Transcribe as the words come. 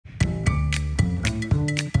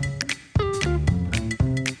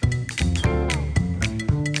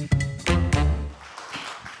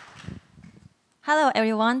Hello,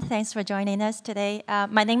 everyone. Thanks for joining us today.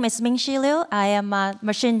 My name is Mingshi Liu. I am a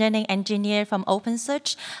machine learning engineer from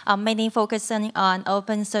OpenSearch, mainly focusing on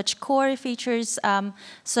OpenSearch core features,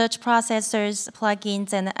 search processors,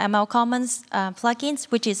 plugins, and ML Commons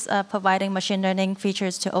plugins, which is providing machine learning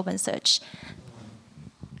features to OpenSearch.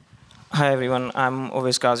 Hi, everyone. I'm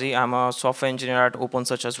Owais Kazi. I'm a software engineer at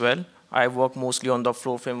OpenSearch as well. I work mostly on the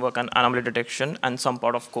flow framework and anomaly detection and some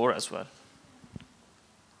part of core as well.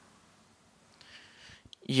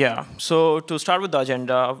 Yeah, so to start with the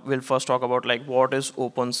agenda, we'll first talk about what is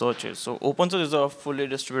OpenSearch is. So OpenSearch is a fully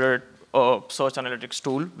distributed search analytics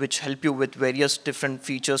tool which help you with various different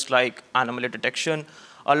features like anomaly detection,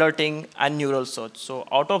 alerting, and neural search. So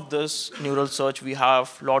out of this neural search, we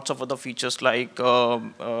have lots of other features like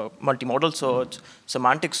multimodal search,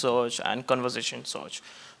 semantic search, and conversation search.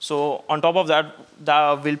 So on top of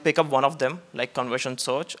that, we'll pick up one of them, like conversion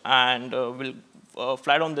search, and we'll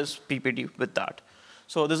flat on this PPT with that.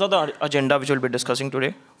 So these are the agenda which we'll be discussing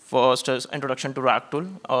today. First is introduction to RAG tool.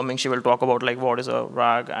 Mingshi will talk about what is a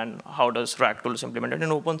RAG and how does RAG tool is implemented in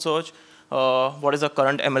OpenSearch. What is the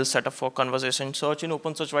current ML setup for conversation search in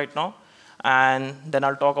OpenSearch right now. And then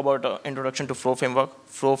I'll talk about introduction to Flow Framework.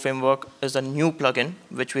 Flow Framework is a new plugin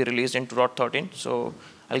which we released in 2013. So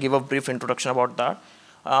I'll give a brief introduction about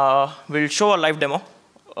that. We'll show a live demo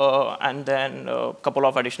and then a couple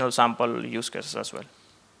of additional sample use cases as well.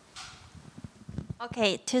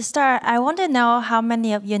 Okay, to start, I want to know how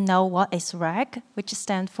many of you know what is RAG, which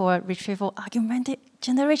stands for Retrieval-Augmented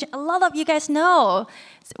Generation. A lot of you guys know.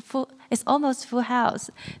 It's almost full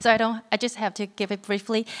house. So I just have to give it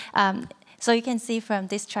briefly. So you can see from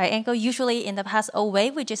this triangle, usually in the past old way,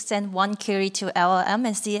 we just send one query to LLM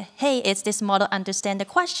and see, hey, is this model understand the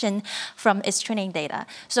question from its training data?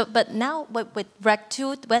 So, but now with RAG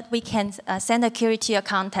 2, we can send a query to your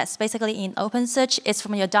context. Basically, in OpenSearch, it's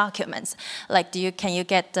from your documents. Like, can you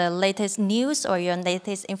get the latest news or your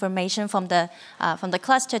latest information from the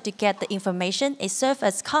cluster to get the information? It serves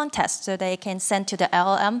as context so they can send to the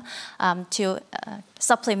LLM to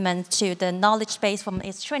supplement to the knowledge base from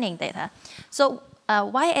its training data. So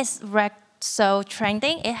why is RAG so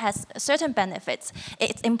trending? It has certain benefits.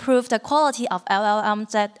 It improves the quality of LLM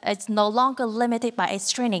that it's no longer limited by its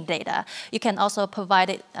training data. You can also provide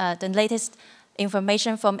it, the latest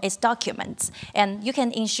information from its documents. And you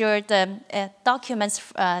can ensure the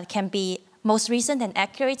documents can be most recent and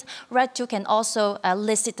accurate. RAG 2 can also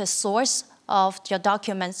list the source of your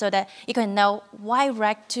documents so that you can know why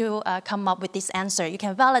RAG 2 come up with this answer. You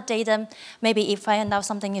can validate them. Maybe if you find out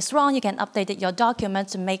something is wrong, you can update your document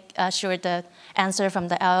to make sure the answer from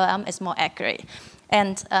the LLM is more accurate.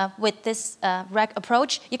 And with this RAG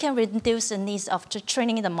approach, you can reduce the needs of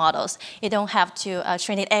training the models. You don't have to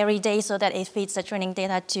train it every day so that it feeds the training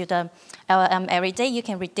data to the LLM every day. You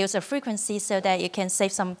can reduce the frequency so that you can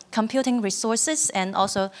save some computing resources, and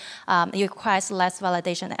also it requires less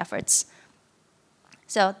validation efforts.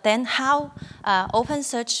 So then how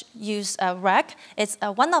OpenSearch use RAG? It's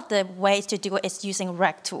one of the ways to do it is using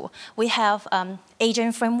RAG tool. We have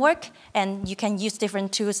agent framework, and you can use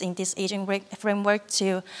different tools in this agent framework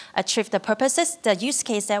to achieve the purposes. The use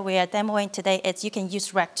case that we are demoing today is you can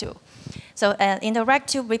use RAG tool. So in the RAG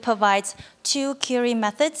tool, we provide two query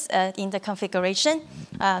methods in the configuration.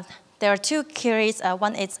 There are two queries.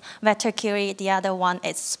 One is vector query. The other one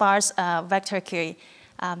is sparse vector query.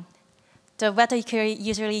 The vector query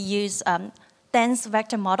usually use dense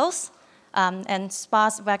vector models, and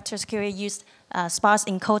sparse vector query use sparse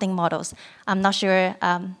encoding models. I'm not sure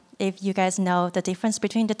if you guys know the difference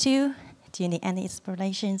between the two. Do you need any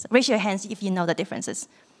explanations? Raise your hands if you know the differences.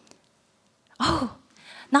 Oh,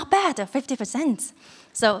 not bad, 50%.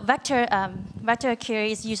 So vector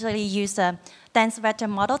queries usually use a dense vector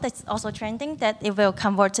model that's also trending, that it will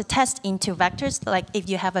convert the text into vectors. Like if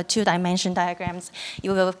you have a two-dimension diagrams,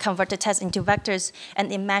 you will convert the text into vectors,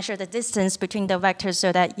 and it measure the distance between the vectors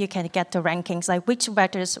so that you can get the rankings, like which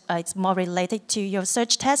vectors is more related to your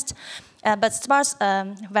search test. But sparse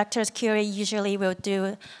vectors query usually will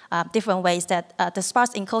do different ways. That the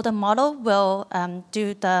sparse encoder model will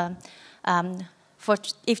do the,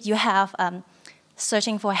 if you have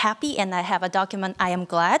searching for happy, and I have a document, I am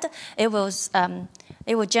glad, it will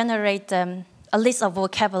generate a list of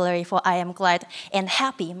vocabulary for I am glad, and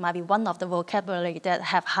happy might be one of the vocabulary that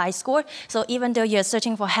have high score. So even though you're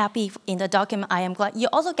searching for happy in the document I am glad, you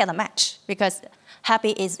also get a match because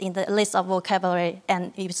happy is in the list of vocabulary,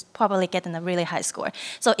 and you're probably getting a really high score.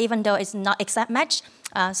 So even though it's not exact match,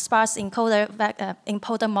 sparse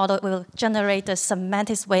encoder model will generate the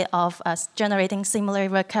semantic way of generating similar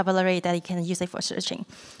vocabulary that you can use it for searching.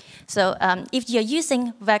 So if you're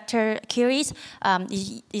using vector queries,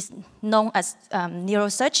 it's known as neural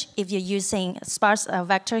search. If you're using sparse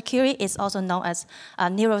vector query, it's also known as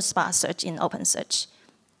neural sparse search in OpenSearch.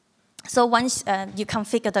 So once you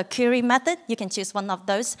configure the query method, you can choose one of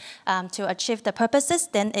those to achieve the purposes.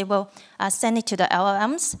 Then it will send it to the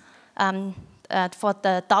LLMs for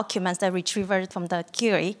the documents that retrieved from the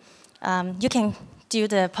query. You can do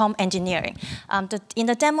the prompt engineering. In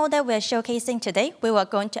the demo that we're showcasing today, we were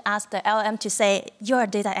going to ask the LLM to say, you're a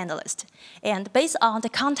data analyst. And based on the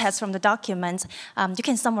context from the document, you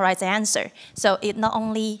can summarize the answer. So it not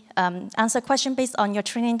only answer question based on your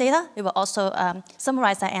training data, it will also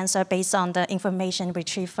summarize the answer based on the information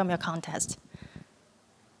retrieved from your context.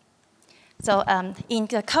 So in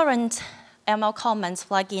the current ML comments,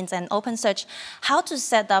 plugins, and OpenSearch, how to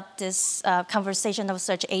set up this conversational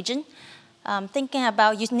search agent. Thinking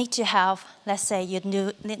about you need to have, let's say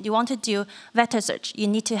you want to do vector search, you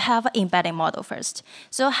need to have an embedding model first.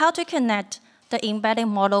 So how to connect the embedding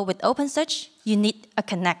model with OpenSearch? You need a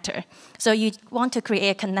connector. So you want to create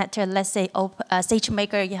a connector, let's say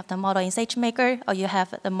SageMaker, you have the model in SageMaker, or you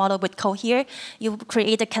have the model with Cohere. You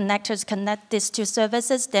create the connectors, connect these two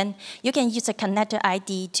services, then you can use a connector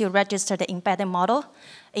ID to register the embedding model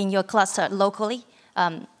in your cluster locally.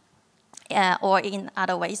 Or in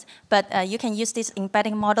other ways. But you can use this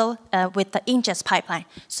embedding model with the ingest pipeline.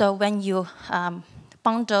 So when you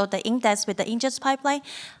bundle the index with the ingest pipeline,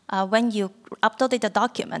 when you uploaded the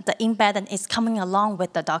document, the embedding is coming along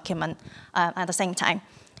with the document at the same time.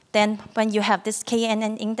 Then when you have this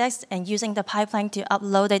KNN index and using the pipeline to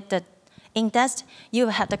upload it, the index, you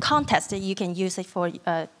have the context that you can use it for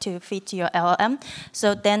to feed to your LLM.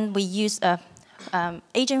 So then we use a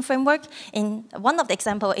agent framework. In one of the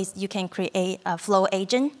examples is you can create a flow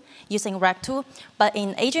agent using RAG tool. But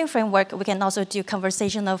in agent framework, we can also do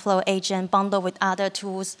conversational flow agent bundled with other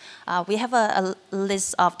tools. We have a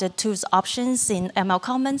list of the tools options in ML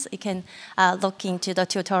Commons. You can look into the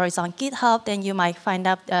tutorials on GitHub. Then you might find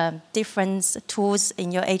out different tools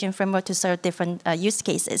in your agent framework to serve different use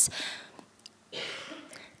cases.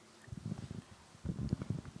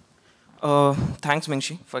 Thanks,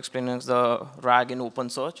 Mingshi, for explaining the RAG in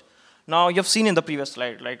OpenSearch. Now, you've seen in the previous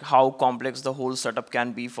slide like how complex the whole setup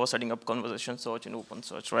can be for setting up conversation search in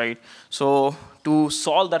OpenSearch, right? So to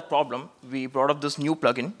solve that problem, we brought up this new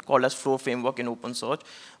plugin called as Flow Framework in OpenSearch,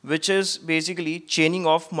 which is basically chaining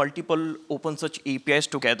of multiple OpenSearch APIs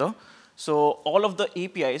together. So all of the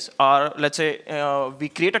APIs are, let's say, we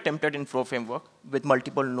create a template in Flow Framework with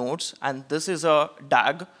multiple nodes, and this is a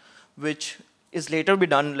DAG, which is later be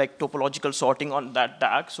done like topological sorting on that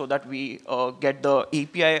DAG so that we get the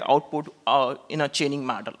API output in a chaining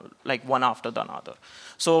manner, like one after the another.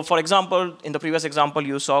 So for example, in the previous example,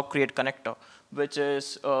 you saw create connector, which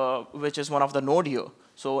is one of the node here.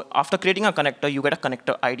 So after creating a connector, you get a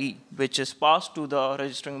connector ID, which is passed to the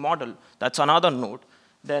registering model. That's another node.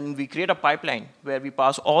 Then we create a pipeline where we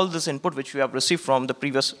pass all this input which we have received from the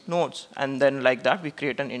previous nodes. And then like that, we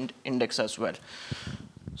create an index as well.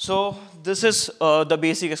 So this is the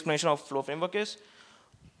basic explanation of Flow Framework is.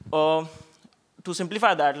 To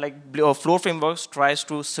simplify that, like Flow Framework tries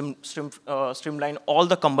to streamline all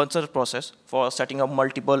the cumbersome process for setting up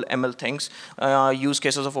multiple ML things, use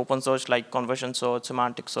cases of OpenSearch like conversion search,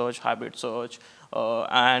 semantic search, hybrid search,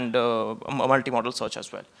 and multimodal search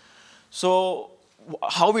as well. So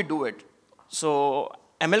how we do it? So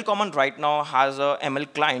ML Common right now has a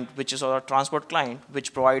ML client, which is our transport client,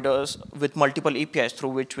 which provides us with multiple APIs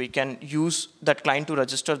through which we can use that client to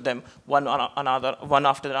register them one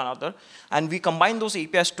after another. And we combine those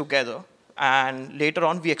APIs together. And later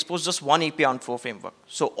on, we expose just one API on Flow Framework.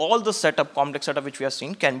 So all the setup, complex setup which we have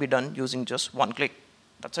seen can be done using just one click.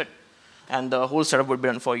 That's it. And the whole setup would be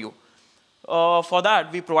done for you. For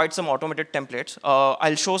that, we provide some automated templates.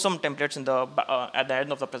 I'll show some templates in at the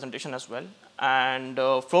end of the presentation as well. And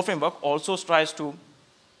Flow Framework also tries to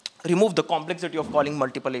remove the complexity of calling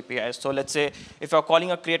multiple APIs. So let's say if you're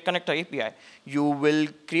calling a create connector API, you will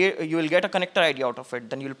get a connector ID out of it.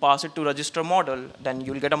 Then you'll pass it to register model. Then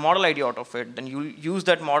you'll get a model ID out of it. Then you'll use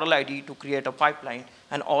that model ID to create a pipeline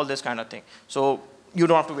and all this kind of thing. So you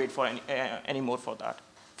don't have to wait for any more for that.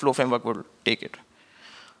 Flow Framework will take it.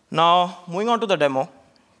 Now, moving on to the demo.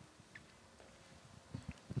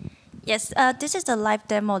 Yes, this is the live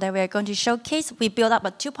demo that we are going to showcase. We built up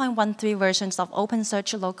a 2.13 versions of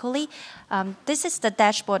OpenSearch locally. This is the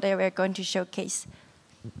dashboard that we are going to showcase.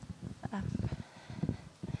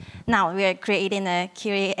 Now, we are creating a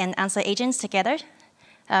query and answer agents together.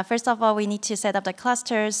 First of all, we need to set up the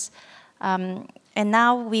clusters. And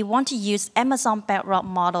now we want to use Amazon Bedrock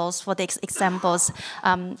models for these examples.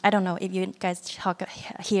 I don't know if you guys talk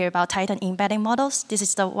here about Titan embedding models. This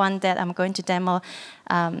is the one that I'm going to demo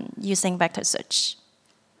using vector search.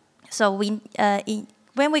 So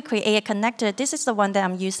when we create a connector, this is the one that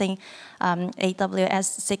I'm using,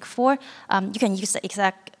 AWS SIG4. You can use the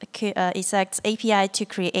exact API to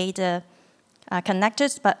create the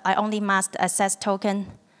connectors, but I only mask the access token.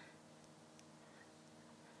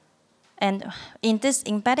 And in this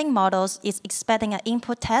embedding models, it's expecting an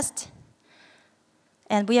input test.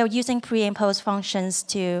 And we are using pre and post functions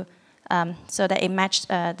to, so that it matches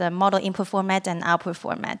the model input format and output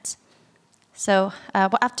format. So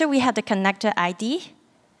after we have the connector ID,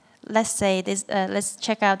 let's say this, let's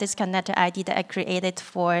check out this connector ID that I created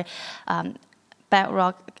for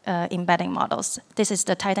Bedrock embedding models. This is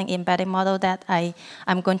the Titan embedding model that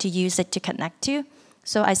I'm going to use it to connect to.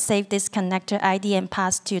 So I save this connector ID and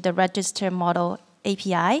pass to the register model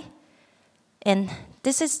API. And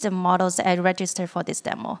this is the models that I registered for this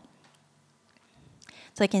demo.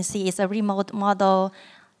 So you can see it's a remote model.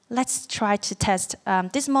 Let's try to test.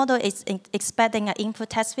 This model is expecting an input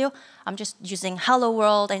test field. I'm just using hello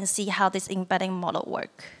world and see how this embedding model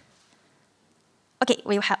works. OK,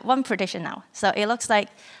 we have one prediction now. So it looks like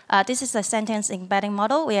this is a sentence embedding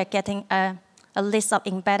model. We are getting a list of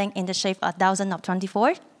embedding in the shape of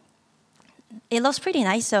 1024. It looks pretty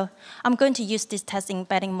nice, so I'm going to use this test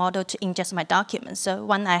embedding model to ingest my document. So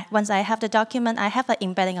once I have the document, I have an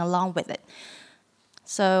embedding along with it.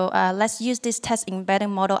 So let's use this test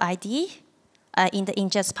embedding model ID in the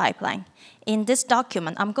ingest pipeline. In this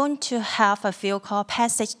document, I'm going to have a field called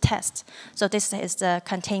passage test. So this is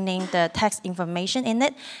containing the text information in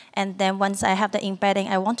it. And then once I have the embedding,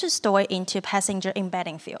 I want to store it into passenger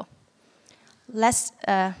embedding field. Let's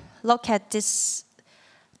look at this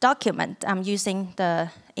document. I'm using the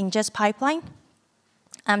ingest pipeline.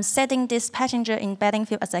 I'm setting this passenger embedding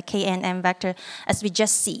field as a KNN vector. As we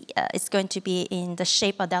just see, it's going to be in the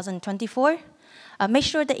shape of 1024. Make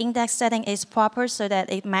sure the index setting is proper so that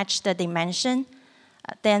it matches the dimension.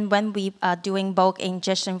 Then when we are doing bulk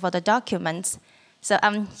ingestion for the documents, so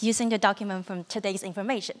I'm using the document from today's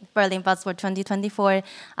information, Berlin Buzzword 2024.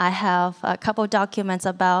 I have a couple documents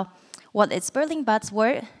about what is Berlin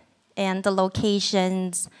Buzzword and the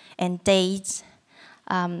locations and dates.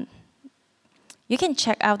 You can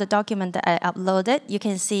check out the document that I uploaded. You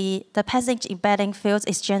can see the passage embedding fields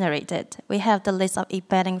is generated. We have the list of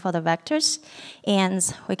embedding for the vectors, and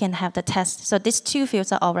we can have the test. So these two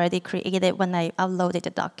fields are already created when I uploaded the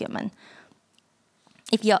document.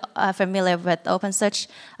 If you're familiar with OpenSearch,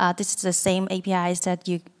 this is the same APIs that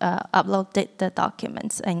you uploaded the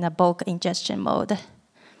documents in the bulk ingestion mode.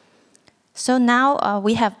 So now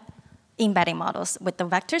we have embedding models with the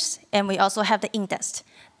vectors, and we also have the index.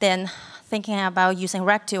 Then thinking about using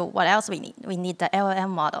RagTool, what else we need? We need the LLM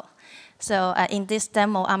model. So in this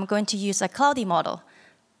demo, I'm going to use a Cloudy model.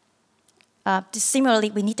 Similarly,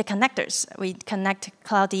 we need the connectors. We connect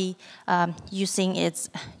Cloudy using its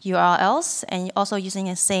URLs and also using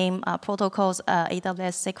the same protocols,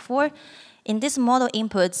 AWS SIG4. In this model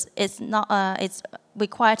inputs, it's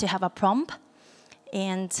required to have a prompt.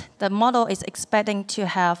 And the model is expecting to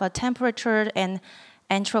have a temperature and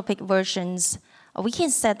entropic versions. We can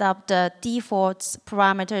set up the default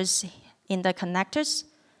parameters in the connectors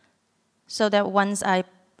so that once I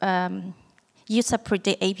use a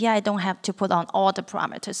predict API, I don't have to put on all the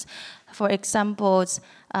parameters. For example,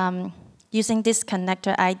 using this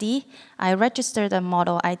connector ID, I register the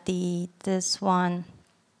model ID, this one.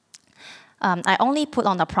 I only put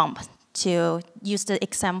on the prompt to use the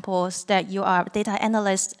examples that you are data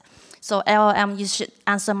analyst. So LLM, you should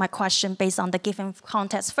answer my question based on the given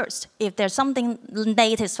context first. If there's something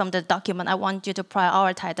latest from the document, I want you to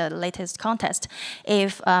prioritize the latest context.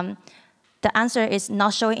 If the answer is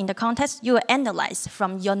not showing in the context, you will analyze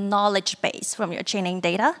from your knowledge base, from your training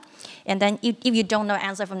data. And then if you don't know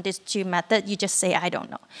answer from these two methods, you just say, I don't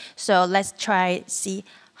know. So let's try see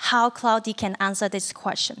how Cloudy can answer this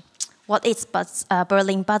question. What is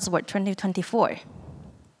Berlin Buzzword 2024?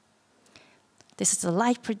 This is a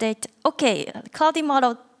live predict. OK, Cloudy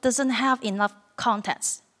model doesn't have enough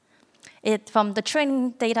context. From the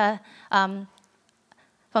training data,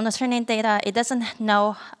 it doesn't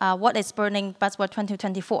know what is Berlin Buzzword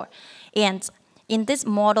 2024. And in this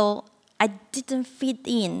model, I didn't feed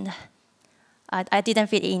in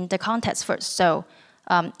the context first. So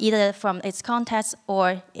either from its context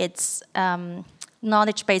or its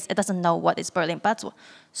knowledge base, it doesn't know what is Berlin Buzzword.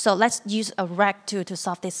 So let's use a RagTool to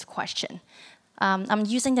solve this question. I'm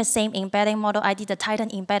using the same embedding model ID, the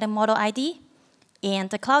Titan embedding model ID, and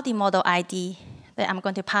the Cloudy model ID that I'm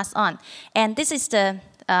going to pass on. And this is the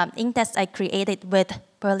index I created with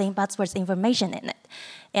Berlin buzzwords information in it.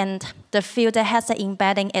 And the field that has the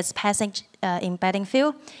embedding is passage embedding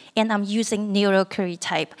field. And I'm using neural query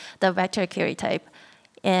type, the vector query type,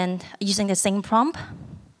 and using the same prompt.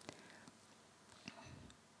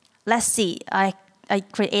 Let's see, I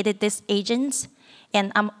created this agent,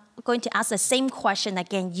 and I'm going to ask the same question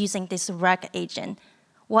again using this RAG agent.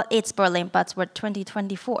 What is Berlin buzzword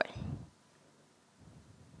 2024?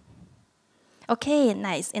 Okay,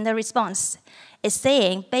 nice. In the response, it's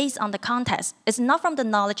saying, based on the context, it's not from the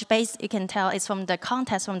knowledge base, you can tell it's from the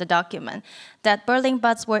context from the document, that Berlin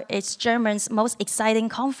buzzword is Germany's most exciting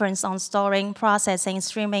conference on storing, processing,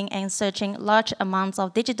 streaming, and searching large amounts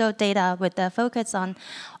of digital data with a focus on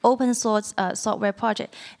open source software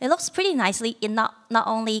project. It looks pretty nicely. It not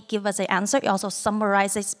only gives us an answer, it also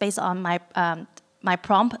summarizes based on my, my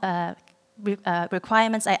prompt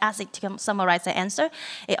requirements. I asked it to summarize the answer.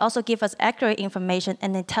 It also gives us accurate information,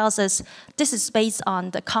 and it tells us this is based on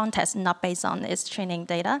the context, not based on its training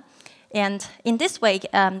data. And in this way,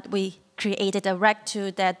 we created a RAG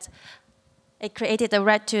tool that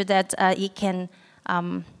it can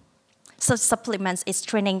supplements its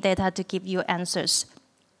training data to give you answers.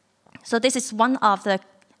 So this is one of the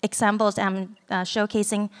examples I'm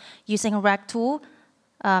showcasing using RAG tool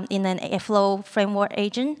in a flow framework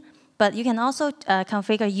agent. But you can also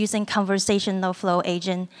configure using conversational flow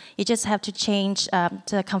agent. You just have to change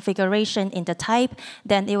the configuration in the type.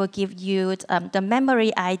 Then it will give you the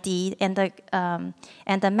memory ID and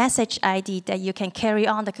the message ID that you can carry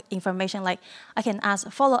on the information. Like I can ask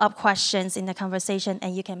follow-up questions in the conversation,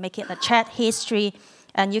 and you can make it a chat history.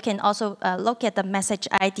 And you can also look at the message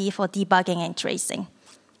ID for debugging and tracing.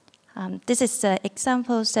 This is the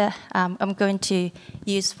examples that I'm going to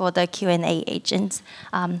use for the Q&A agents.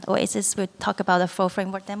 Owais will talk about the flow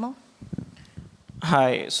framework demo.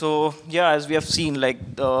 Hi. So yeah, as we have seen, like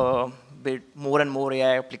more and more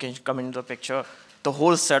AI applications come into the picture, the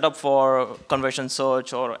whole setup for conversion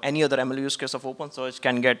search or any other ML use case of OpenSearch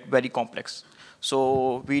can get very complex.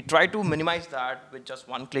 So we try to minimize that with just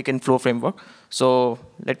one click in Flow Framework. So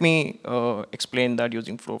let me explain that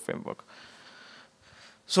using Flow Framework.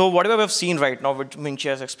 So whatever we've seen right now, which Mingshi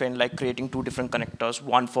has explained, like creating two different connectors,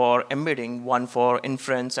 one for embedding, one for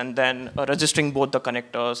inference, and then registering both the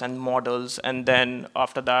connectors and models, and then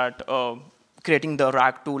after that, creating the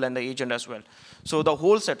RAG tool and the agent as well. So the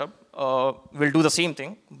whole setup will do the same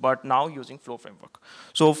thing, but now using Flow Framework.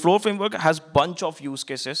 So Flow Framework has a bunch of use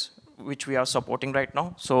cases which we are supporting right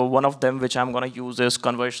now. So one of them which I'm going to use is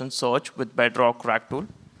conversion search with Bedrock RAG tool.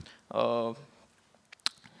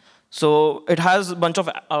 So it has a bunch of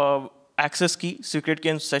access key, secret key,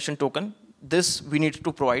 and session token. This we need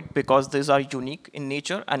to provide because these are unique in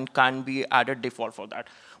nature and can be added default for that.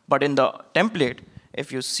 But in the template,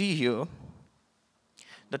 if you see here,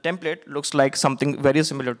 the template looks like something very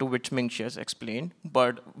similar to which Mingshi has explained,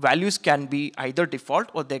 but values can be either default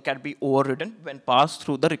or they can be overridden when passed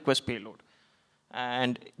through the request payload.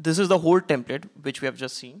 And this is the whole template which we have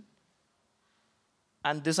just seen.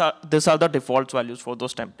 And these are the default values for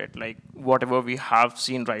those templates, like whatever we have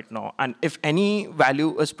seen right now. And if any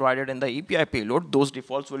value is provided in the API payload, those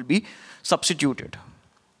defaults will be substituted.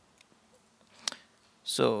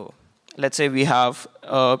 So let's say we have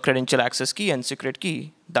a credential access key and secret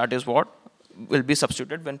key. That is what will be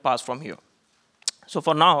substituted when passed from here. So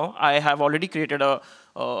for now, I have already created a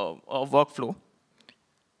workflow.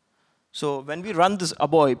 So when we run this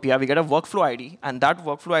above API, we get a workflow ID, and that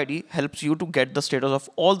workflow ID helps you to get the status of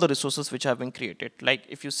all the resources which have been created. Like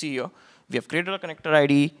if you see here, we have created a connector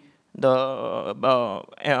ID, the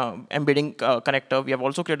embedding connector. We have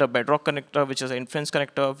also created a Bedrock connector, which is an inference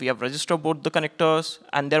connector. We have registered both the connectors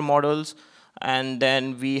and their models, and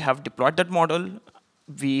then we have deployed that model.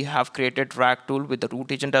 We have created RAG tool with the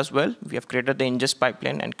root agent as well. We have created the ingest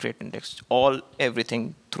pipeline and create index,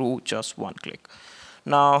 everything through just one click.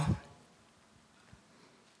 Now,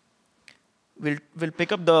 we'll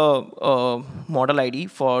pick up the model ID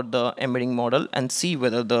for the embedding model and see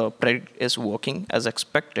whether the predict is working as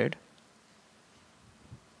expected.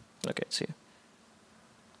 Okay, see.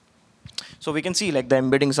 So we can see like the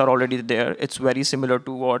embeddings are already there. It's very similar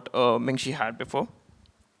to what Mingshi had before.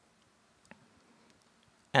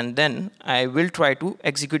 And then I will try to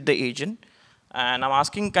execute the agent. And I'm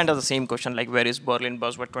asking kind of the same question, like where is Berlin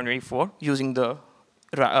buzzword 2024, using the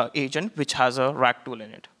agent which has a RAG tool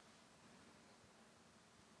in it.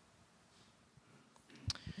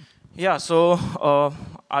 Yeah, so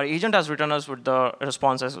our agent has returned us with the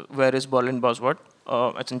response as where is Berlin buzzword.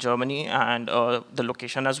 It's in Germany, and the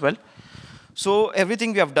location as well. So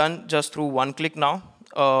everything we have done just through one click now.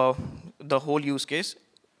 the whole use case.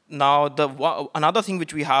 Now, another thing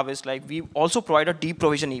which we have is like we also provide a deep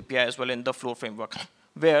provision API as well in the Flow framework,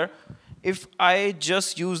 where if I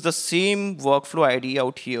just use the same workflow ID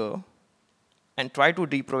out here and try to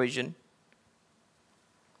deprovision,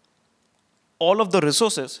 all of the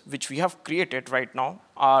resources which we have created right now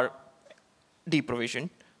are deprovisioned.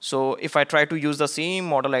 So if I try to use the same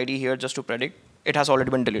model ID here just to predict, it has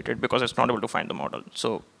already been deleted because it's not able to find the model.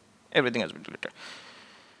 So everything has been deleted.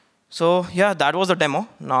 So yeah, that was the demo.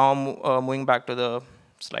 Now moving back to the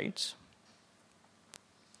slides.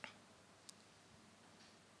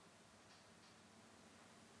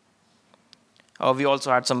 We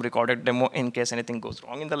also had some recorded demo in case anything goes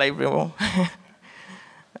wrong in the live demo.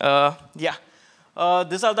 Yeah.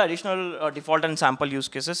 These are the additional default and sample use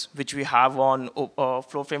cases which we have on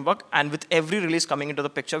Flow framework. And with every release coming into the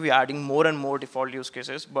picture, we are adding more and more default use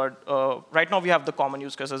cases. But right now, we have the common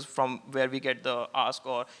use cases from where we get the ask.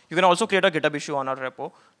 Or you can also create a GitHub issue on our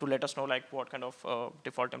repo to let us know like what kind of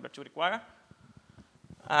default templates you require.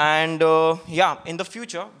 And yeah, in the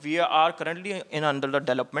future, we are currently under the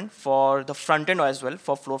development for the front end as well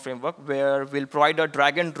for Flow framework, where we'll provide a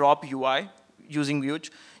drag and drop UI using Vue.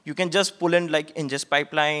 You can just pull in like ingest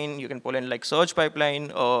pipeline, you can pull in like search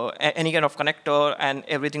pipeline, any kind of connector, and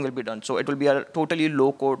everything will be done. So it will be a totally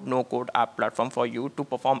low code, no code app platform for you to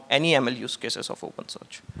perform any ML use cases of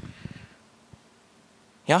OpenSearch.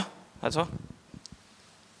 Yeah, that's all.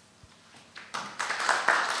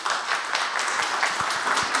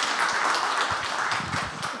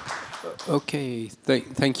 Okay,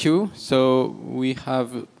 thank you. So we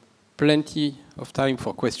have plenty of time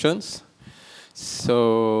for questions.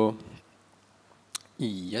 So,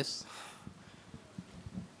 yes.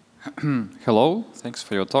 Hello, thanks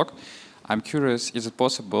for your talk. I'm curious, is it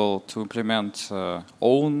possible to implement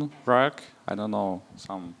own RAG? I don't know,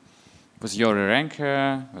 with your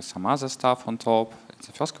ranker, with some other stuff on top? It's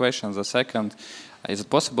the first question. The second, is it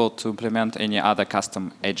possible to implement any other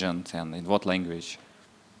custom agent, and in what language?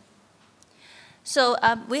 So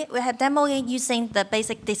we have demoing using the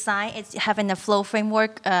basic design. It's having a flow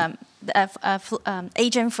framework,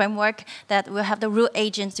 agent framework that will have the root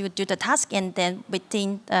agents to do the task, and then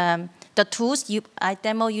within the tools, I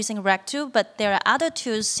demo using RAG2, but there are other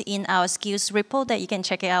tools in our skills repo that you can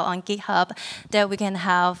check it out on GitHub, that we can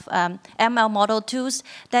have ML model tools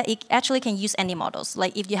that it actually can use any models.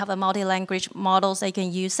 Like if you have a multi-language models that you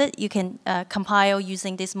can use it, you can compile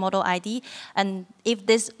using this model ID. And if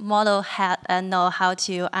this model know how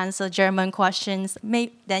to answer German questions,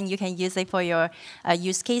 then you can use it for your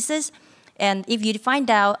use cases. And if you find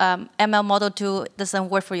out ML model tool doesn't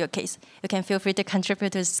work for your case, you can feel free to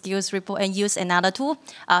contribute to the skills report and use another tool.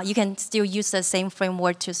 You can still use the same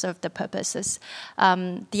framework to serve the purposes.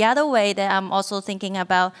 The other way that I'm also thinking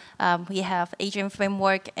about, we have agent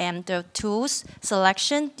framework and the tools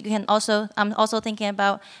selection. You can also, I'm also thinking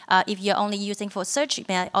about if you're only using for search, you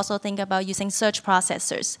may also think about using search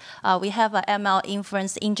processors. We have a ML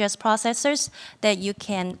inference ingest processors that you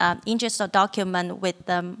can ingest a document with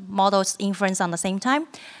the model's inference on the same time.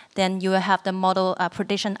 Then you will have the model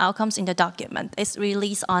prediction outcomes in the document. It's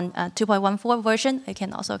released on 2.14 version. You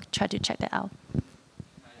can also try to check that out.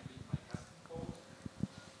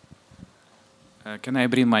 Can I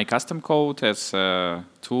bring my custom code as a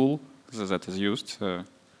tool that is used by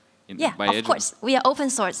agents? Of course. We are open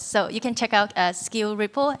source, so you can check out a skill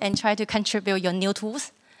repo and try to contribute your new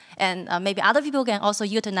tools. And maybe other people can also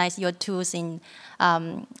utilize your tools in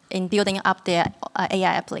building up their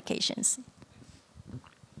AI applications.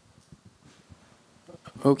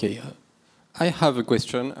 Okay, I have a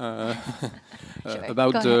question Sure.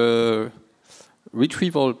 about the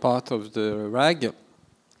retrieval part of the RAG.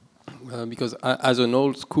 Because as an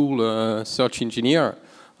old school search engineer,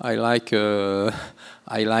 I like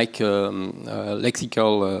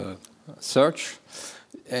lexical search.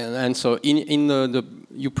 And so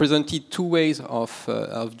you presented two ways of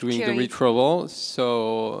doing the retrieval.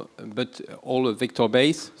 So, but all vector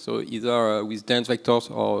based. So either with dense vectors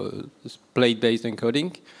or plate-based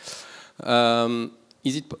encoding.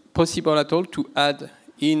 Is it possible at all to add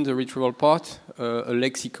in the retrieval part a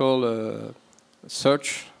lexical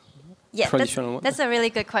search? Yeah, that's a really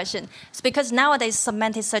good question. It's because nowadays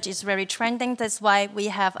semantic search is very trending. That's why we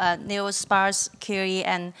have neo-sparse query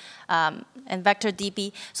and vector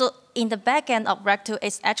DB. So in the backend of RAG2,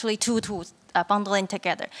 it's actually two tools. bundling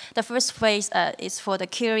together. The first phase is for the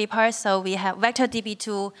query part. So we have VectorDB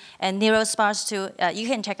tool and NeuroSparse tool. You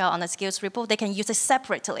can check out on the skills repo. They can use it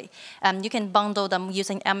separately. You can bundle them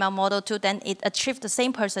using ML model tool. Then it achieves the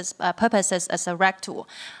same purposes as a RAG tool.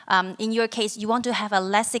 In your case, you want to have a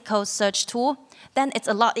lexical search tool. Then it's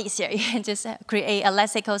a lot easier. You can just create a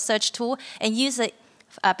lexical search tool and use it.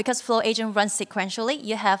 Because Flow Agent runs sequentially,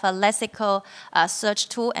 you have a lexical search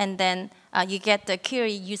tool, and then you get the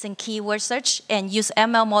query using keyword search and use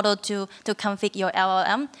ML model to configure your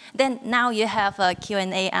LLM. Then now you have a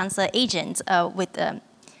Q&A answer agent with a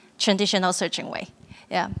traditional searching way.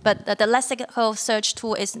 Yeah, but the lexical search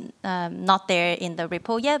tool is not there in the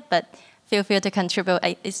repo yet, but feel free to contribute.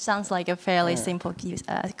 It sounds like a fairly simple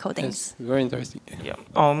coding. Yes, very interesting. Yeah.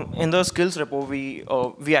 In the skills repo,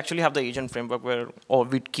 we actually have the agent framework where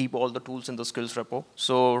we keep all the tools in the skills repo.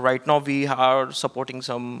 So right now we are supporting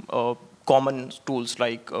some common tools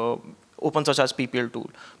like OpenSearch has PPL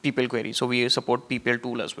tool, PPL query. So we support PPL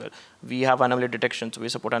tool as well. We have anomaly detection, so we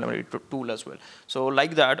support anomaly tool as well. So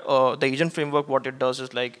like that, the agent framework, what it does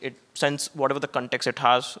is like it sends whatever the context it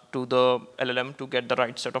has to the LLM to get the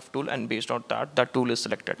right set of tool, and based on that, that tool is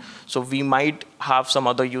selected. So we might have some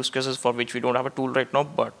other use cases for which we don't have a tool right now,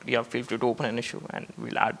 but yeah, feel free to open an issue and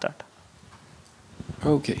we'll add that.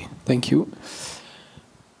 Okay, thank you.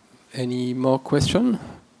 Any more question?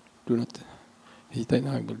 Do not hesitate.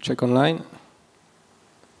 I will check online.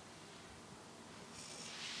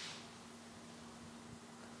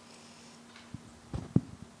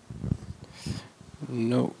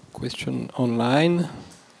 No question online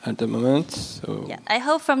at the moment. So yeah, I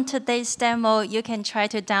hope from today's demo you can try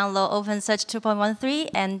to download OpenSearch 2.13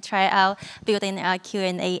 and try out building a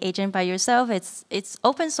Q&A agent by yourself. It's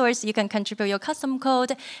open source. You can contribute your custom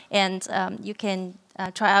code, and you can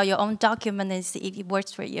try out your own document and see if it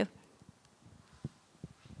works for you.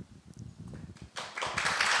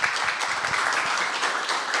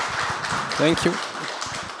 Thank you.